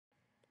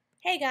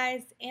Hey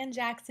guys, Ann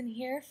Jackson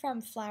here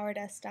from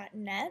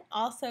flowerdust.net,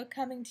 also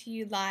coming to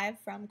you live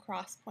from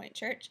Crosspoint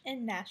Church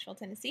in Nashville,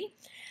 Tennessee.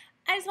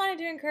 I just wanted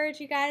to encourage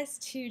you guys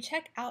to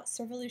check out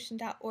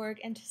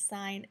servolution.org and to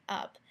sign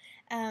up.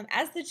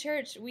 As the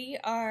church, we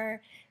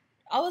are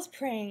always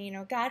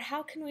praying, God,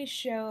 how can we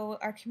show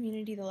our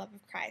community the love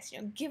of Christ?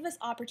 Give us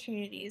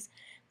opportunities.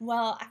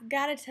 Well, I've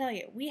got to tell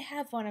you, we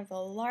have one of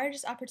the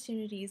largest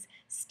opportunities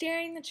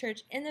staring the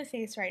church in the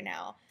face right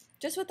now.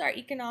 Just with our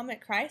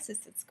economic crisis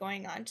that's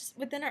going on, just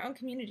within our own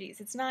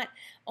communities. It's not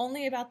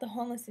only about the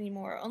homeless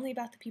anymore, only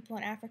about the people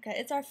in Africa.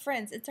 It's our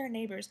friends, it's our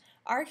neighbors.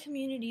 Our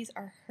communities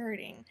are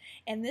hurting.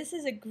 And this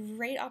is a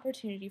great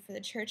opportunity for the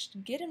church to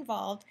get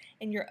involved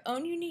in your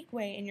own unique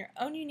way, in your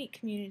own unique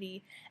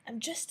community,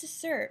 just to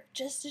serve,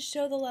 just to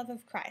show the love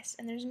of Christ.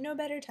 And there's no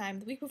better time,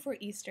 the week before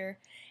Easter.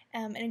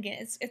 And again,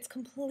 it's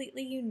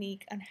completely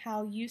unique on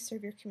how you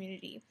serve your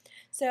community.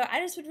 So I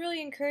just would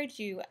really encourage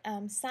you,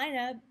 sign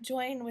up,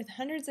 join with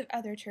hundreds of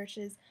other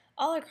churches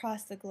all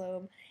across the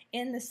globe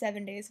in the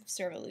 7 days of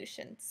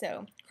Servolution.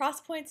 So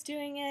Crosspoint's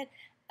doing it.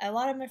 A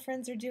lot of my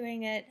friends are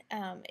doing it.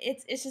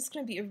 It's just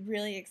going to be a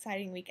really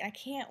exciting week. I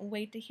can't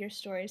wait to hear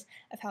stories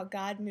of how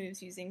God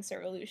moves using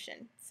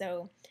Servolution.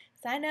 So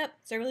sign up,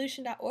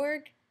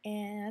 servolution.org,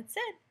 and that's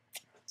it.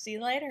 See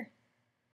you later.